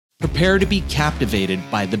Prepare to be captivated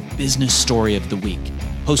by the business story of the week,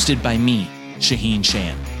 hosted by me, Shaheen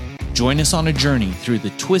Shan. Join us on a journey through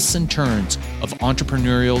the twists and turns of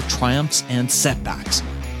entrepreneurial triumphs and setbacks.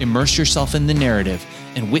 Immerse yourself in the narrative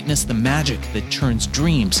and witness the magic that turns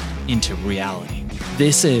dreams into reality.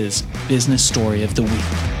 This is Business Story of the Week.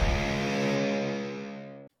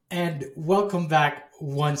 And welcome back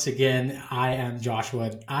once again. I am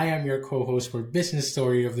Joshua. I am your co-host for Business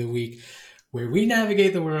Story of the Week, where we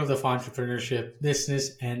navigate the world of entrepreneurship,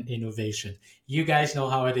 business, and innovation. You guys know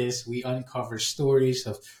how it is. We uncover stories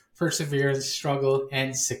of perseverance, struggle,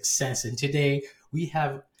 and success. And today we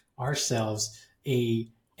have ourselves a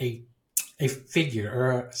figure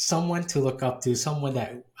or someone to look up to, someone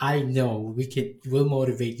that I know will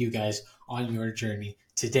motivate you guys on your journey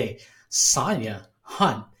today. Sonia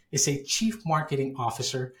Hunt is a Chief Marketing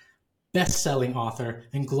Officer, best-selling author,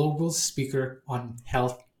 and global speaker on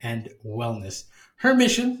health and wellness. Her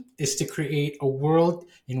mission is to create a world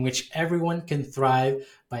in which everyone can thrive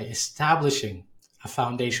by establishing a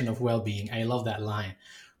foundation of well-being. I love that line.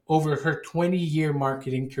 Over her 20-year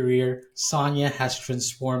marketing career, Sonia has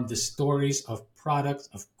transformed the stories of products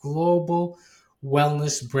of global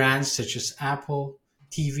wellness brands such as Apple,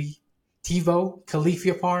 TiVo,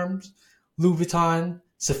 Califia Farms, Louis Vuitton,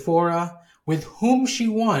 Sephora, with whom she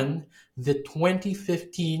won the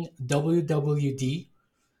 2015 WWD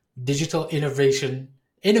Digital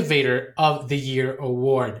Innovator of the Year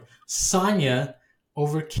Award. Sonia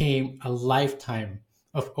overcame a lifetime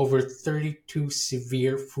of over 32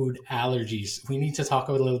 severe food allergies. We need to talk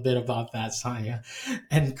a little bit about that, Sonia,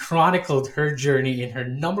 and chronicled her journey in her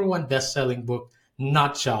number one best-selling book,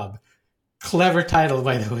 Not Job. Clever title,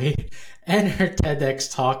 by the way. And her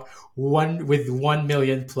TEDx talk with 1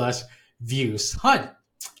 million plus views.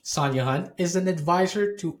 Sonia Hunt is an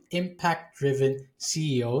advisor to impact-driven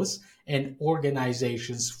CEOs and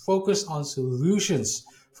organizations focused on solutions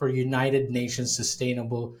for United Nations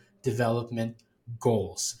Sustainable Development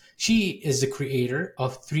Goals. She is the creator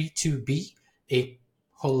of 32B, a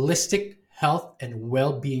holistic health and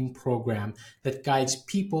well-being program that guides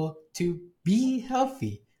people to be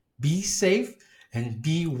healthy, be safe, and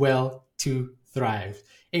be well to thrive.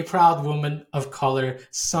 A proud woman of color,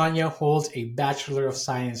 Sonia holds a Bachelor of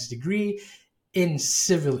Science degree in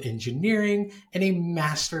Civil Engineering and a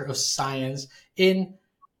Master of Science in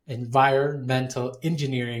Environmental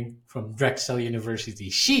Engineering from Drexel University.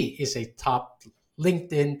 She is a top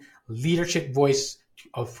LinkedIn Leadership Voice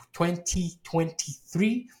of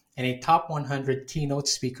 2023 and a top 100 keynote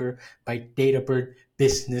speaker by Databird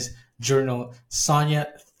Business Journal. Sonia,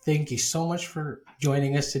 thank you so much for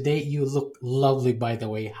joining us today. You look lovely, by the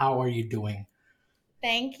way. How are you doing?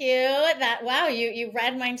 Thank you. Wow, you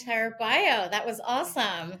read my entire bio. That was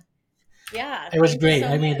awesome. Yeah. It was great.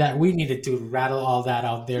 I mean, that we needed to rattle all that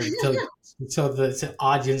out there so the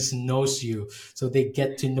audience knows you, so they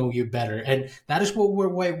get to know you better. And that is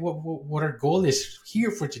what our goal is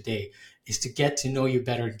here for today, is to get to know you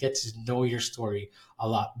better, get to know your story a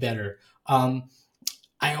lot better.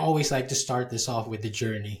 I always like to start this off with the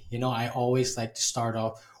journey. I always like to start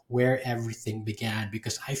off where everything began,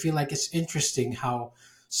 because I feel like it's interesting how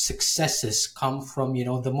successes come from,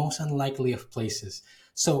 the most unlikely of places.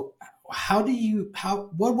 So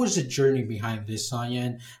what was the journey behind this, Sonia?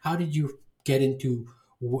 And how did you get into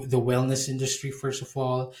the wellness industry, first of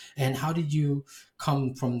all? And how did you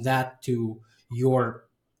come from that to your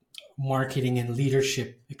marketing and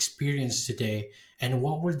leadership experience today? And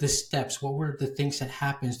what were the steps? What were the things that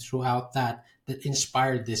happened throughout that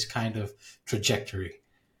inspired this kind of trajectory?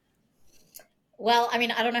 Well, I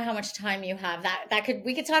mean, I don't know how much time you have.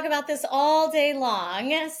 We could talk about this all day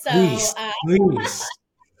long. So, please.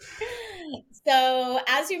 So,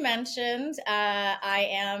 as you mentioned, I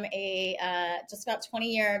am a just about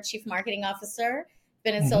 20-year chief marketing officer.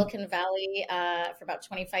 Been in Silicon Valley for about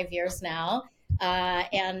 25 years now.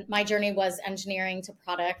 And my journey was engineering to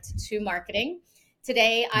product to marketing.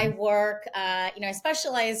 Today, I work, I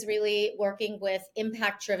specialize really working with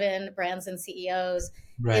impact-driven brands and CEOs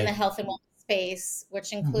in the health and wellness space,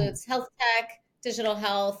 which includes health tech, digital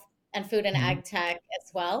health, and food and ag tech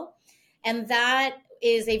as well. And that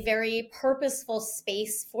is a very purposeful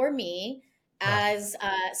space for me as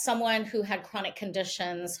someone who had chronic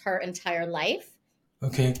conditions her entire life.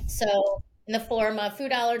 Okay. So in the form of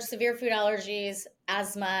severe food allergies,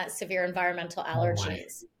 asthma, severe environmental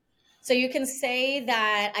allergies. So you can say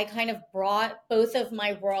that I kind of brought both of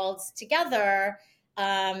my worlds together,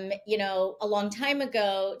 a long time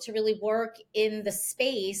ago to really work in the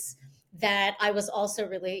space that I was also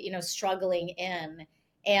really, struggling in.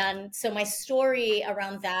 And so my story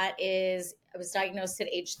around that is I was diagnosed at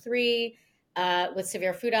age 3. with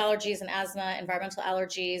severe food allergies and asthma, environmental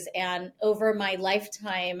allergies. And over my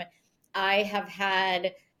lifetime, I have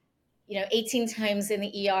had, 18 times in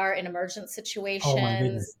the ER in emergent Oh my goodness.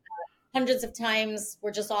 situations. Hundreds of times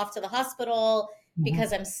we're just off to the hospital Mm-hmm.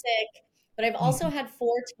 because I'm sick. But I've also Mm-hmm. had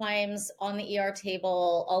 4 times on the ER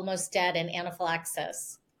table, almost dead in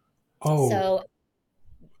anaphylaxis. Oh, So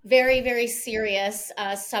very, very serious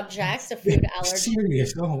subject, a food allergy.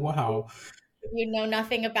 serious. Oh, wow. You know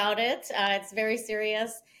nothing about it. It's very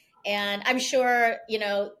serious. And I'm sure,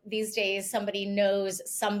 these days somebody knows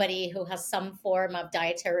somebody who has some form of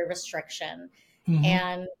dietary restriction.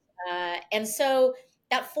 Mm-hmm. And so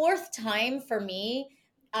that fourth time for me,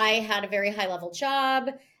 I had a very high level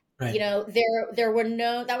job. Right. There were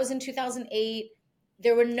no, that was in 2008.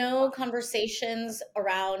 There were no conversations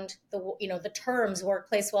around the terms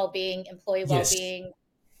workplace well-being, employee Yes. well-being.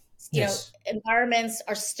 Yes. Environments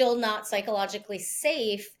are still not psychologically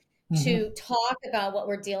safe Mm-hmm. to talk about what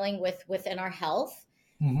we're dealing with within our health.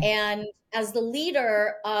 Mm-hmm. And as the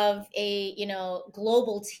leader of a,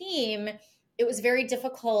 global team, it was very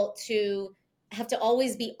difficult to have to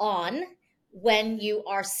always be on when you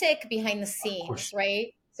are sick behind the Of scenes, course.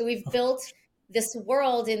 right? So we've Of built course. this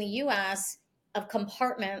world in the US of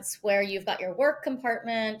compartments where you've got your work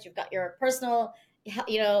compartment, you've got your personal,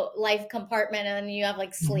 life compartment, and then you have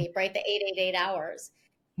like Mm-hmm. sleep, right? The 888 hours.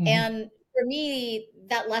 Mm-hmm. And for me,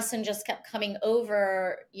 that lesson just kept coming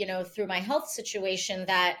over, through my health situation,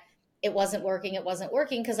 that it wasn't working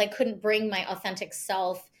because I couldn't bring my authentic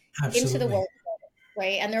self into the Absolutely. work,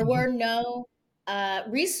 right? And there Mm-hmm. were no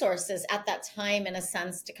resources at that time, in a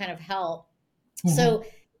sense, to kind of help. Mm-hmm. So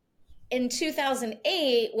in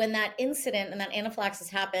 2008, when that incident and that anaphylaxis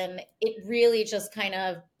happened, it really just kind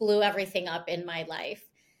of blew everything up in my life,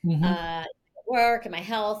 Mm-hmm. uh, work and my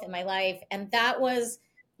health and my life. And that was,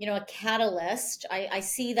 a catalyst. I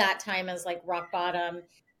see that time as like rock bottom,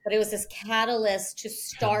 but it was this catalyst to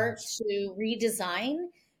start Catalyst. to redesign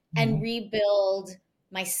and Mm-hmm. rebuild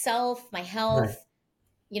myself, my Right. health,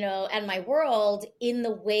 and my world in the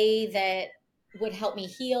way that would help me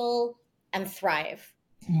heal and thrive.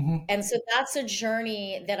 Mm-hmm. And so that's a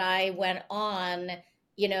journey that I went on,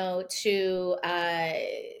 to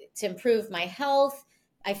improve my health.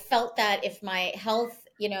 I felt that if my health,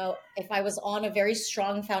 if I was on a very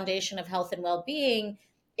strong foundation of health and well-being,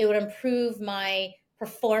 it would improve my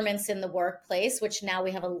performance in the workplace, which now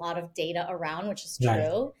we have a lot of data around, which is Right.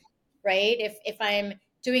 true, right? If I'm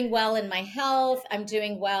doing well in my health, I'm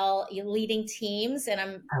doing well leading teams, and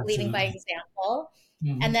I'm leading by Absolutely. example.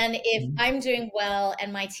 Mm-hmm. And then if Mm-hmm. I'm doing well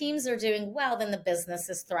and my teams are doing well, then the business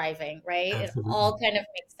is thriving, right? It Absolutely. all kind of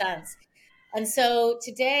makes sense. And so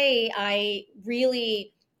today, I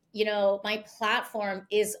really, my platform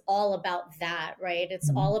is all about that, right? It's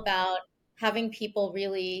Mm-hmm. all about having people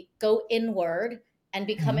really go inward and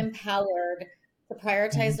become Mm-hmm. empowered to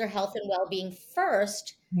prioritize their health and well being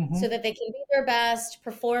first, so Mm-hmm. that they can be their best,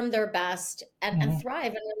 perform their best, and Mm-hmm.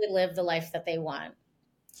 thrive and really live the life that they want.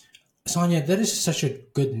 Sonia, that is such a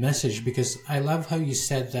good message because I love how you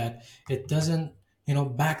said that it doesn't,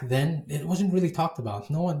 back then it wasn't really talked about.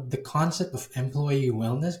 No one, the concept of employee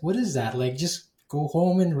wellness, what is that? Like, just go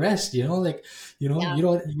home and rest, like, Yeah. you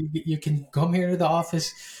don't, you can come here to the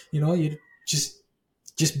office, you just,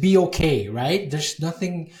 just be okay, right? There's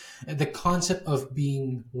nothing, the concept of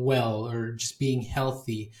being well or just being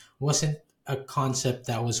healthy wasn't a concept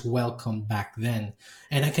that was welcomed back then.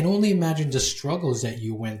 And I can only imagine the struggles that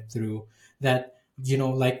you went through, that,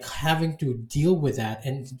 like having to deal with that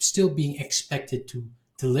and still being expected to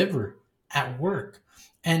deliver at work.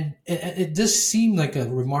 And it does seem like a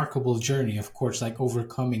remarkable journey, of course, like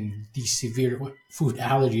overcoming these severe food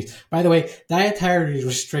allergies. By the way, dietary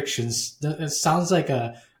restrictions, it sounds like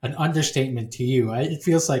an understatement to you. It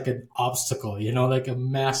feels like an obstacle, like a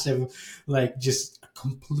massive, like just a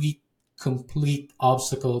complete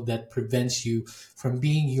obstacle that prevents you from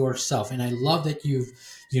being yourself. And I love that you've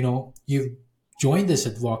joined this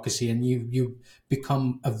advocacy and you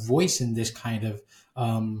become a voice in this kind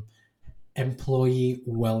of employee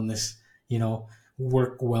wellness,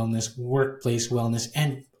 work wellness, workplace wellness.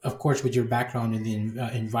 And of course, with your background in the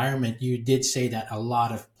environment, you did say that a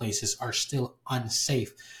lot of places are still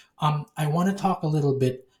unsafe. I want to talk a little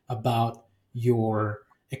bit about your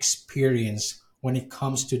experience when it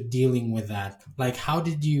comes to dealing with that. Like, how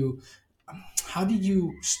did you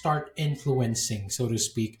start influencing, so to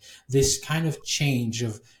speak, this kind of change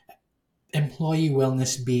of employee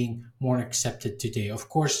wellness being more accepted today? Of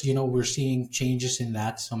course, we're seeing changes in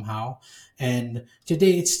that somehow. And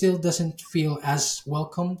today it still doesn't feel as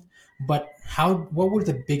welcomed. But what were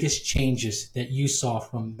the biggest changes that you saw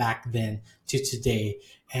from back then to today?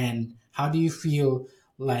 And How do you feel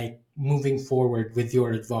like moving forward with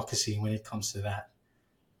your advocacy when it comes to that?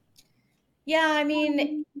 Yeah, I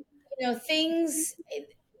mean, things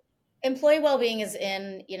employee well-being is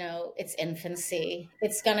in, its infancy.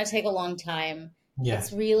 It's going to take a long time. Yeah.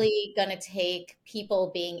 It's really going to take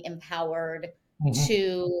people being empowered Hmm.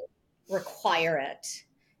 to require it.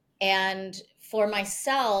 And for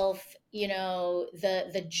myself,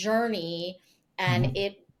 the journey, and Hmm.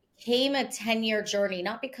 it came a 10-year journey,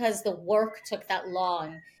 not because the work took that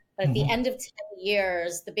long, but at the Hmm. end of 10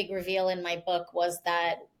 years, the big reveal in my book was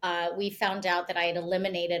that we found out that I had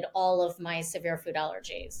eliminated all of my severe food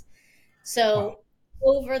allergies. Wow. So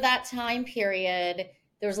over that time period,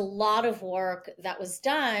 there's a lot of work that was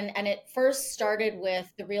done. And it first started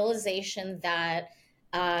with the realization that,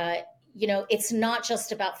 uh, it's not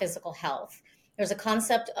just about physical health. There's a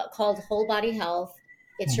concept called whole body health.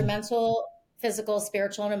 It's your Hmm. mental, physical,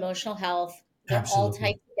 spiritual, and emotional health. They're all Absolutely.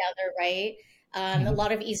 tied together, right? A Hmm.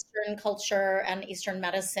 lot of Eastern culture and Eastern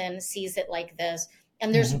medicine sees it like this.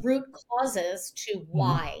 And there's Hmm. root causes to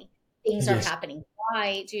Hmm. why things are Yes. happening.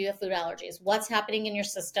 Why do you have food allergies? What's happening in your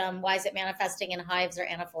system? Why is it manifesting in hives or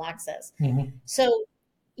anaphylaxis? Hmm. So,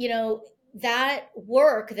 you know, that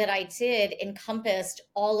work that I did encompassed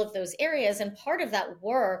all of those areas. And part of that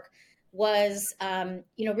work was,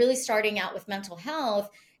 really starting out with mental health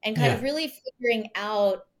and kind of Yeah. really figuring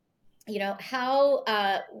out, how,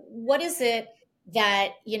 what is it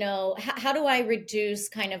that, how do I reduce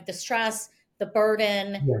kind of the stress, the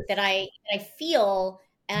burden Yes. that I feel?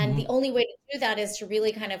 And the Hmm. only way to do that is to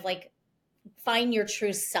really kind of like find your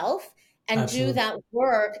true self and do Absolutely. that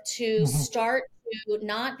work to Hmm. start to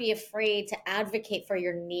not be afraid to advocate for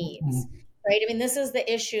your needs. Hmm. Right. I mean, this is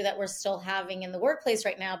the issue that we're still having in the workplace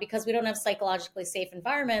right now because we don't have psychologically safe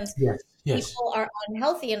environments. Yes. Yes. People are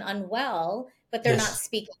unhealthy and unwell, but they're not Yes.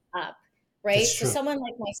 speaking up. That's Right. So, true. someone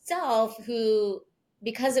like myself, who,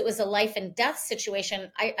 because it was a life and death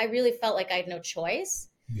situation, I really felt like I had no choice.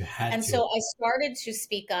 You had And to. so I started to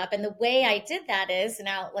speak up. And the way I did that is,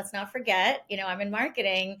 now let's not forget, I'm in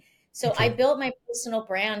marketing. So I Okay. built my personal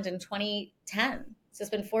brand in 2010. So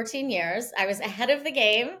it's been 14 years. I was ahead of the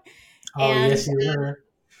game. Oh, And, yes, you were.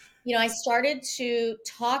 I started to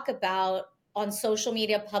talk about on social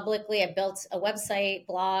media publicly. I built a website,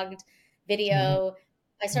 blogged, Hmm. video.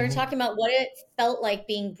 I started Hmm. talking about what it felt like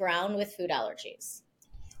being brown with food allergies.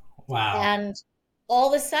 Wow. And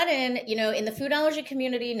all of a sudden, in the food allergy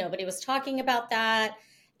community, nobody was talking about that.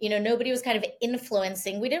 Nobody was kind of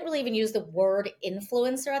influencing. We didn't really even use the word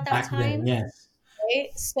influencer at that Back then, time, yes. right?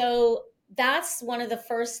 So that's one of the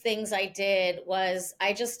first things I did was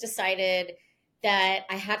I just decided that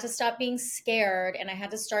I had to stop being scared and I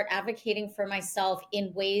had to start advocating for myself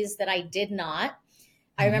in ways that I did not.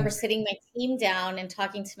 I remember Hmm. sitting my team down and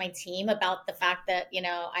talking to my team about the fact that,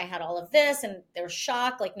 I had all of this and they were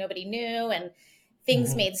shocked, like nobody knew. And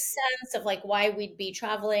things Hmm. made sense of like why we'd be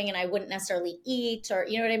traveling and I wouldn't necessarily eat, or,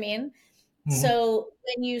 you know what I mean? Hmm. So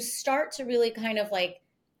when you start to really kind of like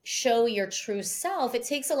show your true self, it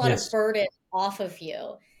takes a lot of Yes, burden off of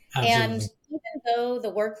you. And absolutely. even though the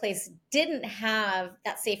workplace didn't have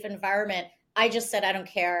that safe environment, I just said, I don't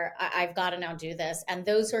care. I've got to now do this. And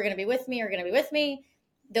those who are going to be with me are going to be with me.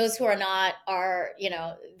 Those who are not are,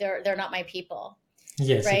 they're not my people.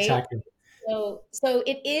 Yes, Right. exactly. So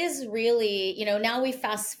it is really, now we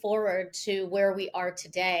fast forward to where we are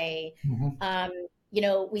today. Hmm. Um,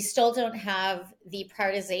 we still don't have the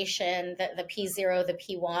prioritization, the P0, the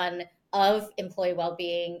P1 of employee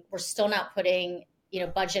well-being. We're still not putting,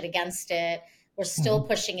 budget against it. We're still Hmm.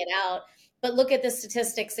 pushing it out. But look at the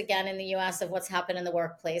statistics again in the US of what's happened in the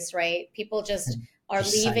workplace, right? People just are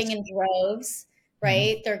leaving Precise. in droves, Hmm.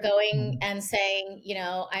 right? They're going Hmm. and saying,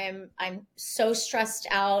 I'm so stressed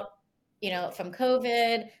out, from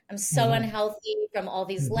COVID. I'm so Hmm. unhealthy from all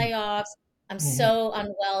these Hmm. layoffs. I'm Hmm. so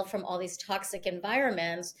unwell from all these toxic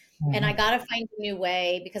environments. And I Hmm. got to find a new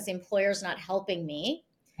way because the employer's not helping me.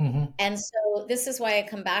 Hmm. And so this is why I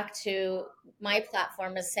come back to my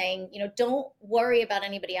platform as saying, don't worry about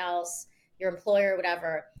anybody else, your employer,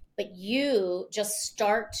 whatever, but you just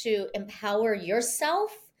start to empower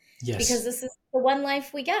yourself because Yes. this is the one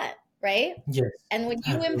life we get, right? Yes. And when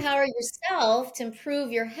you Absolutely. empower yourself to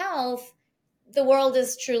improve your health, the world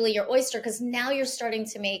is truly your oyster because now you're starting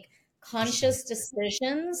to make conscious Precisely.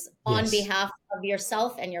 decisions on Yes. behalf of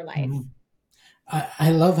yourself and your Hmm. life.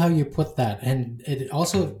 I love how you put that. And it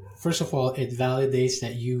also, first of all, it validates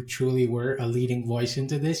that you truly were a leading voice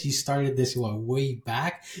into this. You started this way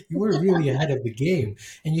back. You were really ahead of the game.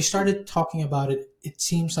 And you started talking about it, it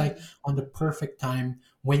seems like on the perfect time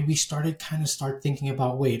when we started kind of start thinking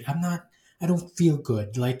about, wait, I don't feel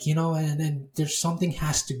good. Like, and then there's something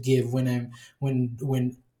has to give when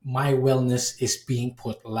my wellness is being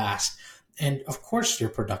put last. And of course your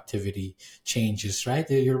productivity changes, right?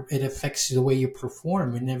 It affects the way you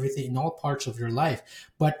perform and everything in all parts of your life.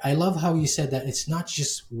 But I love how you said that it's not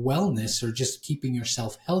just wellness or just keeping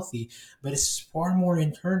yourself healthy, but it's far more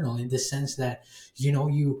internal in the sense that,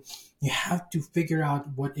 you have to figure out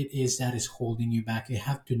what it is that is holding you back. You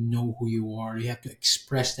have to know who you are. You have to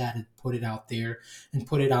express that and put it out there and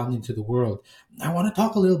put it out into the world. I want to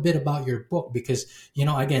talk a little bit about your book because,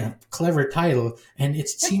 again, clever title. And it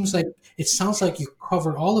sounds like you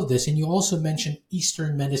cover all of this. And you also mentioned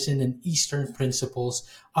Eastern medicine and Eastern principles.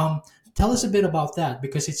 Tell us a bit about that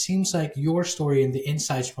because it seems like your story and the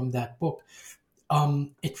insights from that book,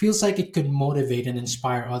 it feels like it could motivate and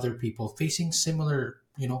inspire other people facing similar,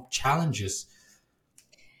 challenges.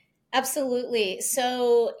 Absolutely.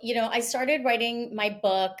 So, I started writing my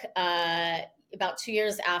book about 2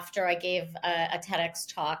 years after I gave a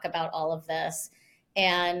TEDx talk about all of this.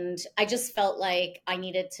 And I just felt like I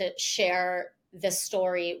needed to share this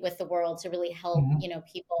story with the world to really help, Hmm.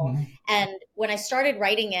 people. Hmm. And when I started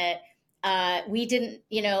writing it, we didn't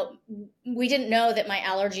know that my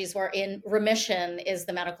allergies were in remission, is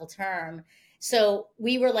the medical term. So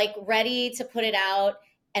we were like ready to put it out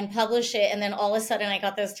and publish it. And then all of a sudden I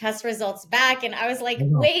got those test results back and I was Oh like,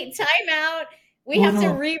 no. wait, time out. We Oh have to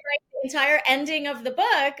no. rewrite the entire ending of the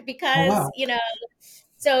book Oh because, wow.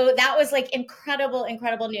 so that was like incredible,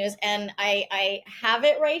 incredible news. And I have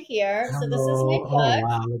it right here. So this is my Oh book.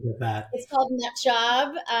 wow. Look at that. It's called Nut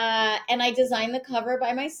Job. And I designed the cover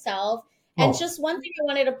by myself. And Oh. just one thing I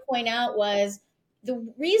wanted to point out was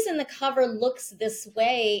the reason the cover looks this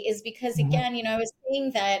way is because, Hmm. again, I was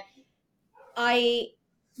saying that I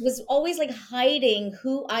was always like hiding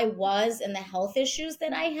who I was and the health issues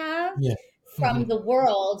that I have Yeah. Hmm. from the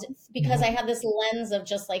world because Hmm. I had this lens of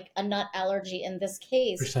just like a nut allergy in this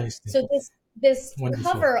case. Precisely. So this Wonderful.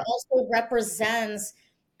 cover also represents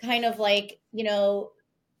kind of like,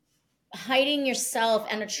 hiding yourself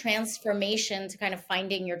and a transformation to kind of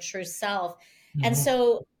finding your true self. And Hmm.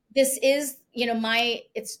 so this is,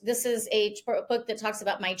 this is a book that talks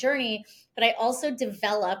about my journey, but I also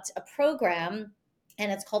developed a program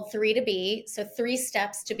and it's called 3 to Be. So 3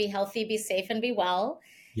 steps to be healthy, be safe, and be well.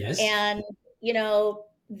 Yes. And,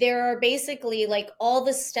 there are basically like all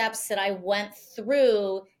the steps that I went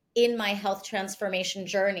through in my health transformation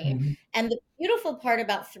journey. Hmm. And the beautiful part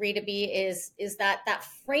about 3 to Be is that that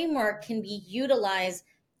framework can be utilized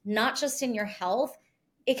not just in your health,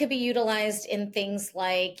 it could be utilized in things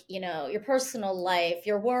like, your personal life,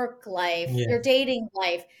 your work life, Yeah. your dating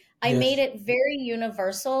life. I made Yes. it very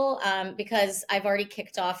universal because I've already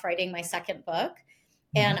kicked off writing my second book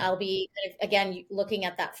and Hmm. I'll be kind of, again looking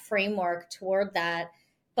at that framework toward that.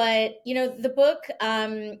 But the book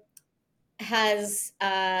has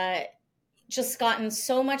just gotten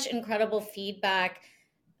so much incredible feedback.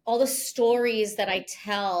 All the stories that I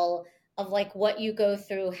tell of like what you go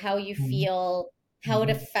through, how you Hmm. feel, how it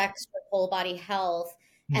Hmm. affects your whole body health,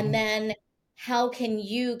 and Hmm. then how can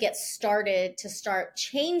you get started to start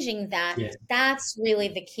changing that. Yes. That's really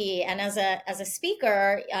the key. And as a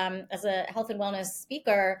speaker, as a health and wellness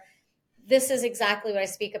speaker, this is exactly what I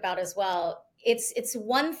speak about as well. It's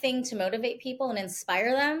one thing to motivate people and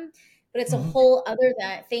inspire them, but it's a Hmm. whole other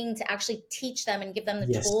thing to actually teach them and give them the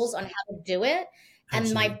tools Yes. on how to do it.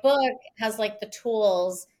 And my Absolutely. book has like the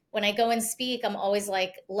tools. When I go and speak, I'm always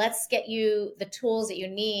like, let's get you the tools that you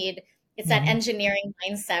need. It's that Hmm. engineering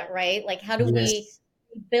mindset, right? Like, how do we Yes.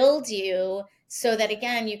 build you so that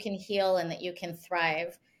again you can heal and that you can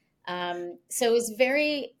thrive. So it was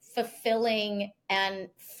very fulfilling and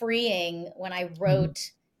freeing when I Hmm.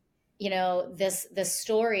 wrote, this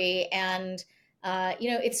story. And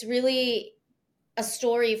it's really a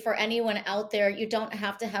story for anyone out there. You don't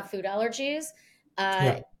have to have food allergies,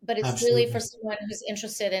 uh, Yep. but it's really for Absolutely. someone who's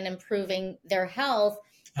interested in improving their health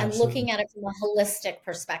and Absolutely. looking at it from a holistic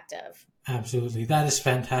perspective. Absolutely. That is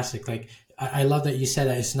fantastic. Like, I love that you said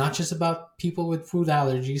that it's not just about people with food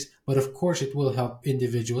allergies, but of course it will help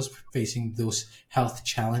individuals facing those health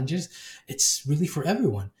challenges. It's really for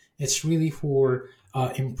everyone. It's really for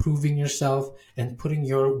improving yourself and putting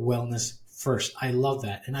your wellness first. I love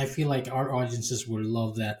that. And I feel like our audiences will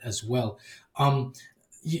love that as well. Um,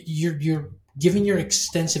 you're given your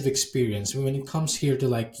extensive experience when it comes here to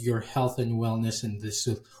like your health and wellness and this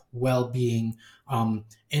well-being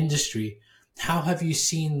industry. How have you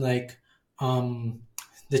seen like um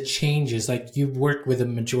the changes? Like, you've worked with a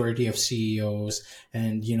majority of CEOs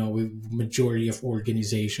and with majority of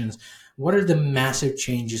organizations. What are the massive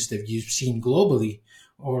changes that you've seen globally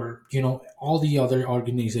or all the other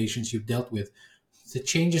organizations you've dealt with, the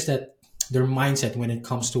changes that their mindset when it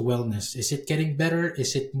comes to wellness, is it getting better?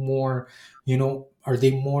 Is it more, are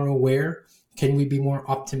they more aware? Can we be more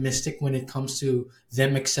optimistic when it comes to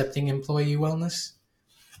them accepting employee wellness?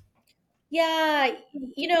 Yeah,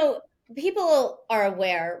 you know, people are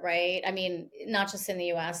aware, right? I mean, not just in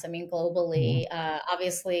the US, I mean, globally, Mhm.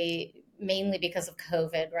 obviously, mainly because of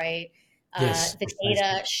COVID, right? Yes, The precisely.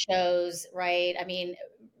 data shows, right? I mean,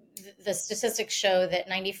 the statistics show that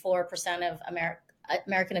 94% of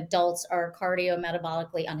American adults are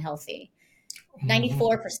cardiometabolically unhealthy. Hmm.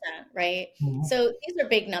 94%, right? Hmm. So these are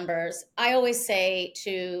big numbers. I always say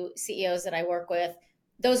to CEOs that I work with,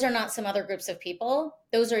 those are not some other groups of people,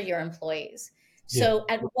 those are your employees. Yeah. So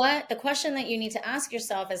the question that you need to ask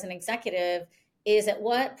yourself as an executive is, at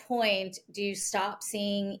what point do you stop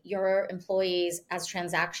seeing your employees as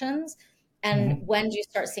transactions? And Hmm. when do you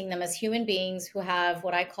start seeing them as human beings who have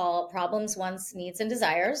what I call problems, wants, needs, and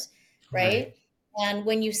desires, Right. right? And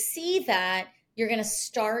when you see that, you're going to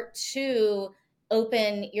start to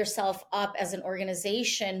open yourself up as an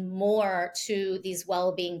organization more to these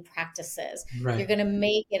well-being practices. You're Right. going to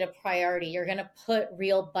make it a priority. You're going to put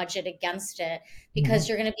real budget against it because Hmm.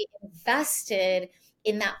 you're going to be invested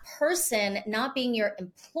in that person not being your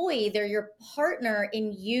employee. They're your partner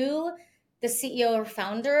in you, the CEO or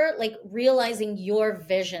founder, like realizing your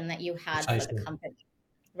vision that you had for the Precisely. company,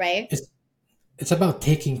 right? It's about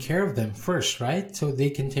taking care of them first, right? So they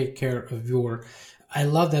can take care of your. I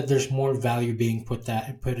love that there's more value being put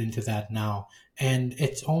into that now, and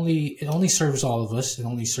it only serves all of us. It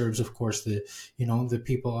only serves, of course, the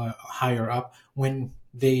people higher up, when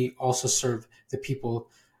they also serve the people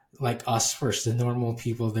like us first, the normal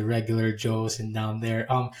people, the regular Joes, and down there.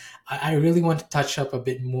 I really want to touch up a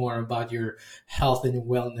bit more about your health and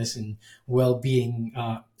wellness and well-being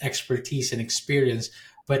expertise and experience,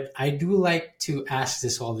 but I do like to ask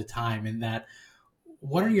this all the time, in that,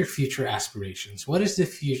 what are your future aspirations? What is the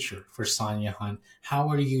future for Sonia Hunt? How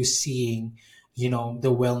are you seeing, the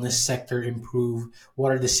wellness sector improve?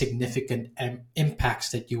 What are the significant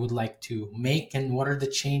impacts that you would like to make? And what are the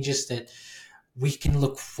changes that we can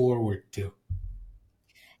look forward to?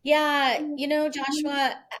 Yeah,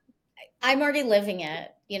 Joshua, I'm already living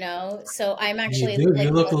it, so I'm You actually do. like,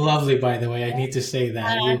 You look lovely, by the way. I need to say that.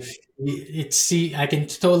 I can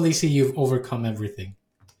totally see you've overcome everything.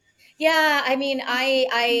 yeah, I mean,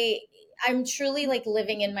 I'm truly like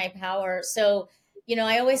living in my power. So,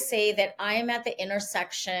 I always say that I'm at the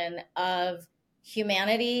intersection of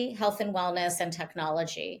humanity, health and wellness, and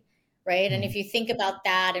technology, right? And Mhm. if you think about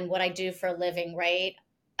that and what I do for a living, right?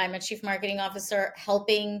 I'm a chief marketing officer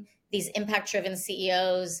helping these impact-driven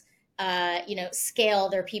CEOs, scale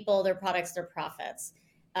their people, their products, their profits.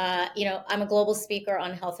 I'm a global speaker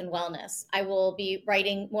on health and wellness. I will be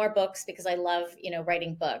writing more books because I love,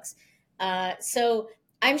 writing books. So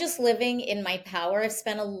I'm just living in my power. I've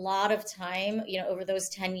spent a lot of time, over those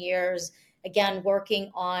 10 years, again,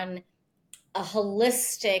 working on a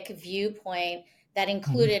holistic viewpoint that Mhm.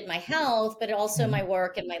 included my health, but also my Mhm.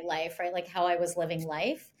 work and my life, right? Like how I was living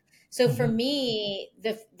life. So for Mhm. me,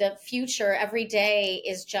 the future every day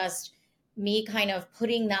is just me kind of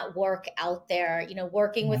putting that work out there,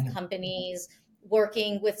 working with Mhm. companies,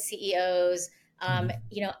 working with CEOs, Mhm.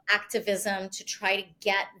 activism to try to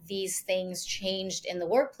get these things changed in the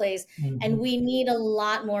workplace. And Mhm. we need a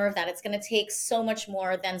lot more of that. It's going to take so much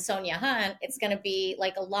more than Sonia Hunt. It's going to be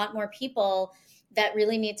like a lot more people that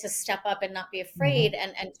really need to step up and not be afraid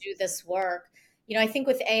Mhm. and do this work. I think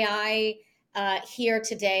with AI here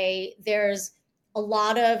today, there's a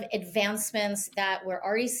lot of advancements that we're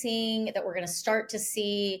already seeing, that we're going to start to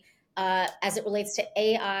see as it relates to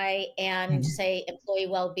AI and, Mhm. say, employee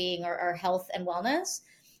well-being or health and wellness.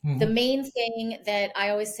 The Mhm. main thing that I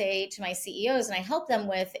always say to my CEOs and I help them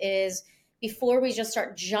with is, before we just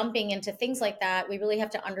start jumping into things like that, we really have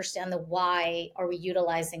to understand the why are we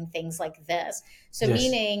utilizing things like this. So Yes,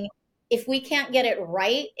 meaning, if we can't get it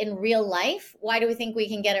right in real life, why do we think we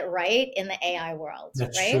can get it right in the AI world,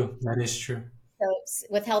 that's right? true. That is true. So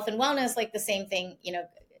with health and wellness, like the same thing,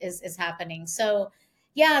 is happening. So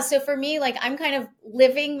yeah, so for me, like I'm kind of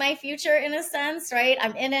living my future in a sense, right?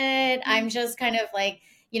 I'm in it. I'm just kind of like,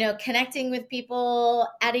 connecting with people,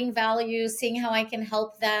 adding value, seeing how I can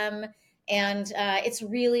help them. And it's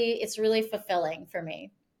really fulfilling for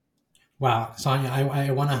me. Wow, Sonia,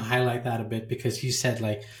 I want to highlight that a bit, because you said,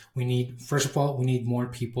 like, first of all, we need more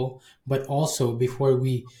people, but also, before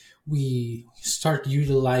we start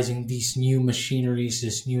utilizing these new machineries,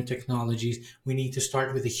 these new technologies, we need to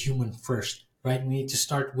start with the human first. right? We need to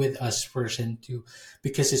start with us first, and to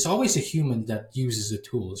because it's always a human that uses the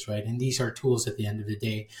tools, right? And these are tools at the end of the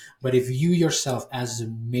day. But if you yourself, as a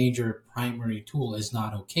major primary tool, is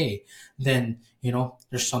not okay, then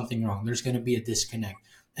there's something wrong. There's going to be a disconnect.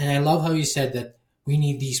 And I love how you said that we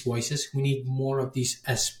need these voices. We need more of these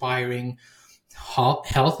aspiring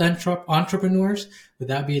entrepreneurs. Would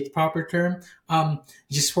that be a proper term?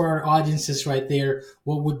 Just for our audiences right there,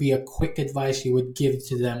 what would be a quick advice you would give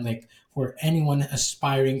to them, like for anyone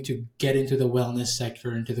aspiring to get into the wellness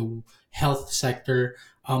sector, into the health sector?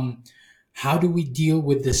 How do we deal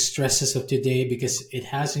with the stresses of today? Because it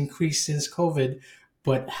has increased since COVID,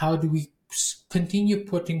 but how do we continue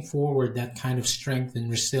putting forward that kind of strength and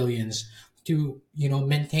resilience to,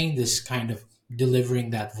 maintain this kind of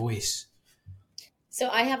delivering that voice? So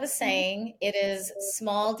I have a saying, it is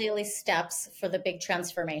small daily steps for the big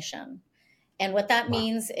transformation. And what that Wow.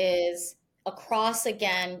 means is across,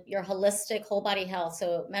 again, your holistic whole body health.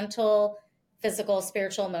 So mental, physical,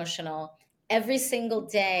 spiritual, emotional. Every single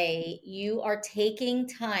day, you are taking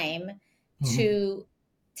time Mm-hmm. to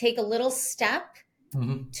take a little step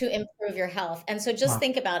Mm-hmm. to improve your health. And so just Wow.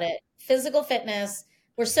 think about it. Physical fitness,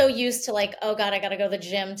 we're so used to like, oh God, I got to go to the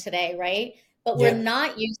gym today, right? But we're Yeah.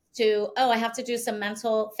 not used to, oh, I have to do some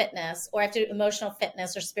mental fitness, or I have to do emotional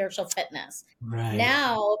fitness or spiritual fitness. Right.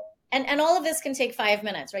 Now, and all of this can take 5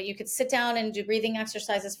 minutes, right? You could sit down and do breathing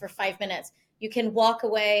exercises for 5 minutes. You can walk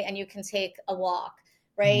away and you can take a walk,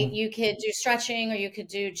 right? Mm-hmm. You could do stretching, or you could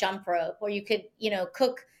do jump rope, or you could,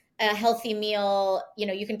 cook a healthy meal.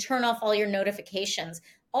 You can turn off all your notifications.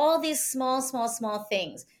 All these small, small, small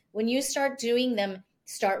things. When you start doing them,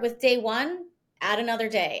 start with day one, add another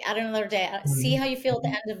day, see Mm-hmm. how you feel at the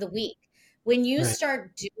end of the week. When you Right.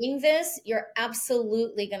 start doing this, you're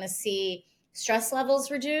absolutely going to see stress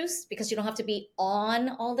levels reduce, because you don't have to be on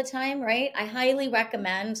all the time, right? I highly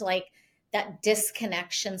recommend like that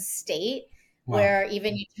disconnection state, Wow. where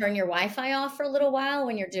even you turn your Wi-Fi off for a little while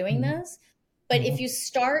when you're doing Mm-hmm. this. But if Mm-hmm. you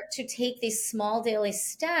start to take these small daily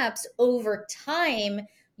steps over time,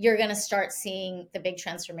 you're going to start seeing the big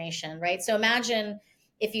transformation, right? So imagine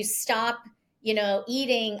if you stop,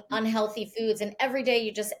 eating unhealthy foods, and every day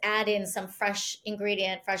you just add in some fresh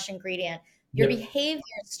ingredient, your Yep. behaviors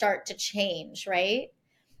start to change, right?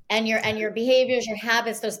 And your behaviors, your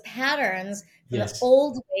habits, those patterns from the Yes.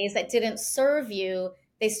 old ways that didn't serve you,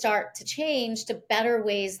 they start to change to better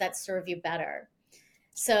ways that serve you better.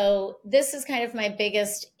 So, this is kind of my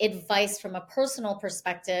biggest advice from a personal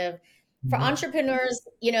perspective. For Mm-hmm. entrepreneurs,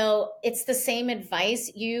 it's the same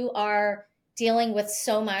advice. You are dealing with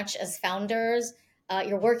so much as founders.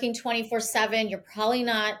 You're working 24/7. You're probably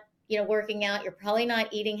not, working out. You're probably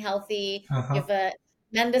not eating healthy. You Uh-huh. have a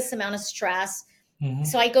tremendous amount of stress. Mm-hmm.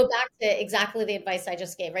 So I go back to exactly the advice I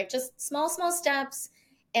just gave, right? Just small, small steps.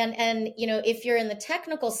 And if you're in the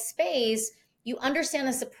technical space, you understand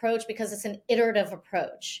this approach because it's an iterative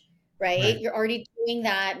approach, right? Right. You're already doing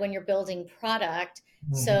that when you're building product.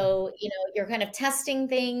 Mm-hmm. So, you're kind of testing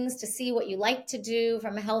things to see what you like to do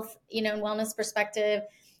from a health, and wellness perspective.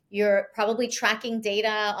 You're probably tracking data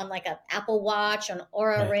on like an Apple Watch, an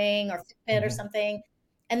Aura Right. Ring, or Fitbit or Mm-hmm. something.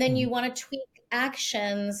 And then Mm-hmm. you want to tweak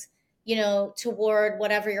actions, toward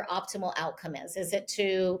whatever your optimal outcome is. Is it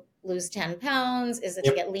to lose 10 pounds? Is it to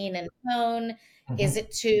Yep. get lean and tone? Is Mm-hmm.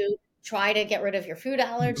 it to try to get rid of your food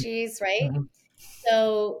Mm-hmm. allergies, right? Mm-hmm.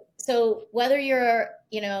 So whether you're,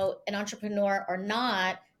 an entrepreneur or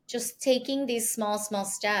not, just taking these small, small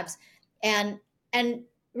steps, and and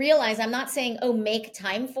realize, I'm not saying, oh, make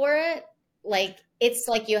time for it. Like, it's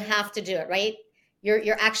like you have to do it, right?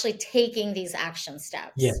 You're actually taking these action Yeah.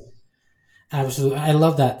 steps. Absolutely. I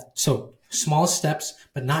love that. So small steps,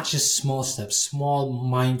 but not just small steps, small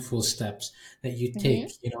mindful steps that you take,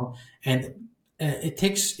 Hmm. and it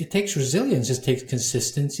takes resilience. It takes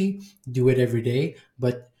consistency. Do it every day,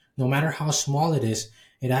 but no matter how small it is,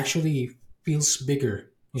 it actually feels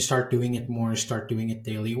bigger. You start doing it more, you start doing it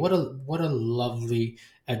daily. What a lovely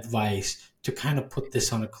advice to kind of put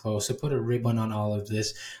this on a close, to put a ribbon on all of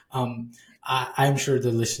this. I'm sure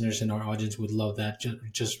the listeners in our audience would love that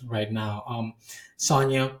just right now.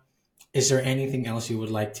 Sonia, is there anything else you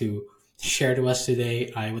would like to share to us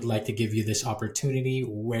today? I would like to give you this opportunity.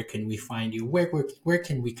 Where can we find you? Where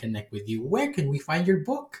can we connect with you? Where can we find your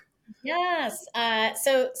book? Yes.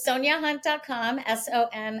 So soniahunt.com,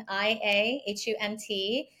 SoniaHunt.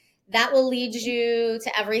 That will lead you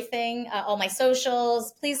to everything, all my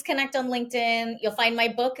socials. Please connect on LinkedIn. You'll find my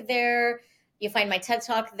book there. You'll find my TED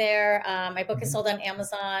Talk there. My book is Mhm. sold on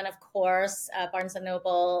Amazon, of course, Barnes and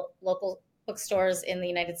Noble, local bookstores in the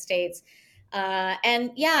United States.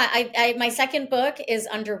 And yeah, my second book is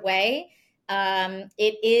underway.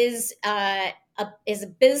 It is a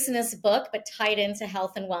business book, but tied into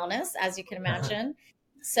health and wellness, as you can imagine.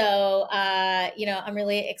 So, I'm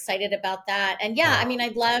really excited about that. And yeah, I mean,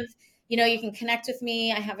 I'd love, you can connect with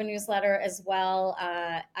me. I have a newsletter as well.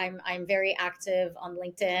 I'm very active on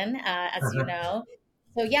LinkedIn, as you know.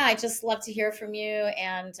 So yeah, I just love to hear from you.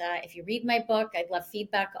 And if you read my book, I'd love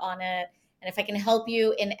feedback on it. And if I can help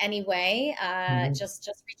you in any way, just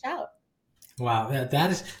reach out. Wow,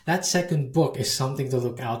 that second book is something to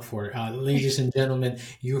look out for. Ladies and gentlemen,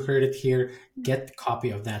 you heard it here. Get a copy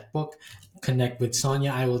of that book. Connect with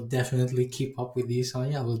Sonia. I will definitely keep up with you,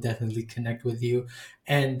 Sonia. I will definitely connect with you.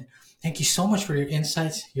 And thank you so much for your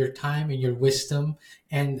insights, your time, and your wisdom,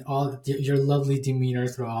 and all your lovely demeanor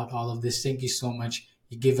throughout all of this. Thank you so much.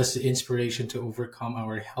 You give us the inspiration to overcome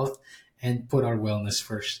our health and put our wellness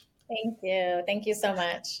first. Thank you. Thank you so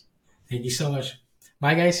much. Thank you so much.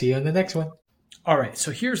 Bye, guys. See you on the next one. All right, so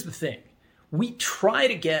here's the thing. We try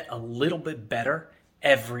to get a little bit better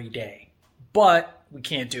every day, but we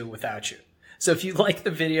can't do it without you. So if you like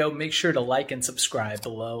the video, make sure to like and subscribe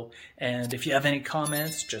below. And if you have any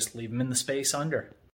comments, just leave them in the space under.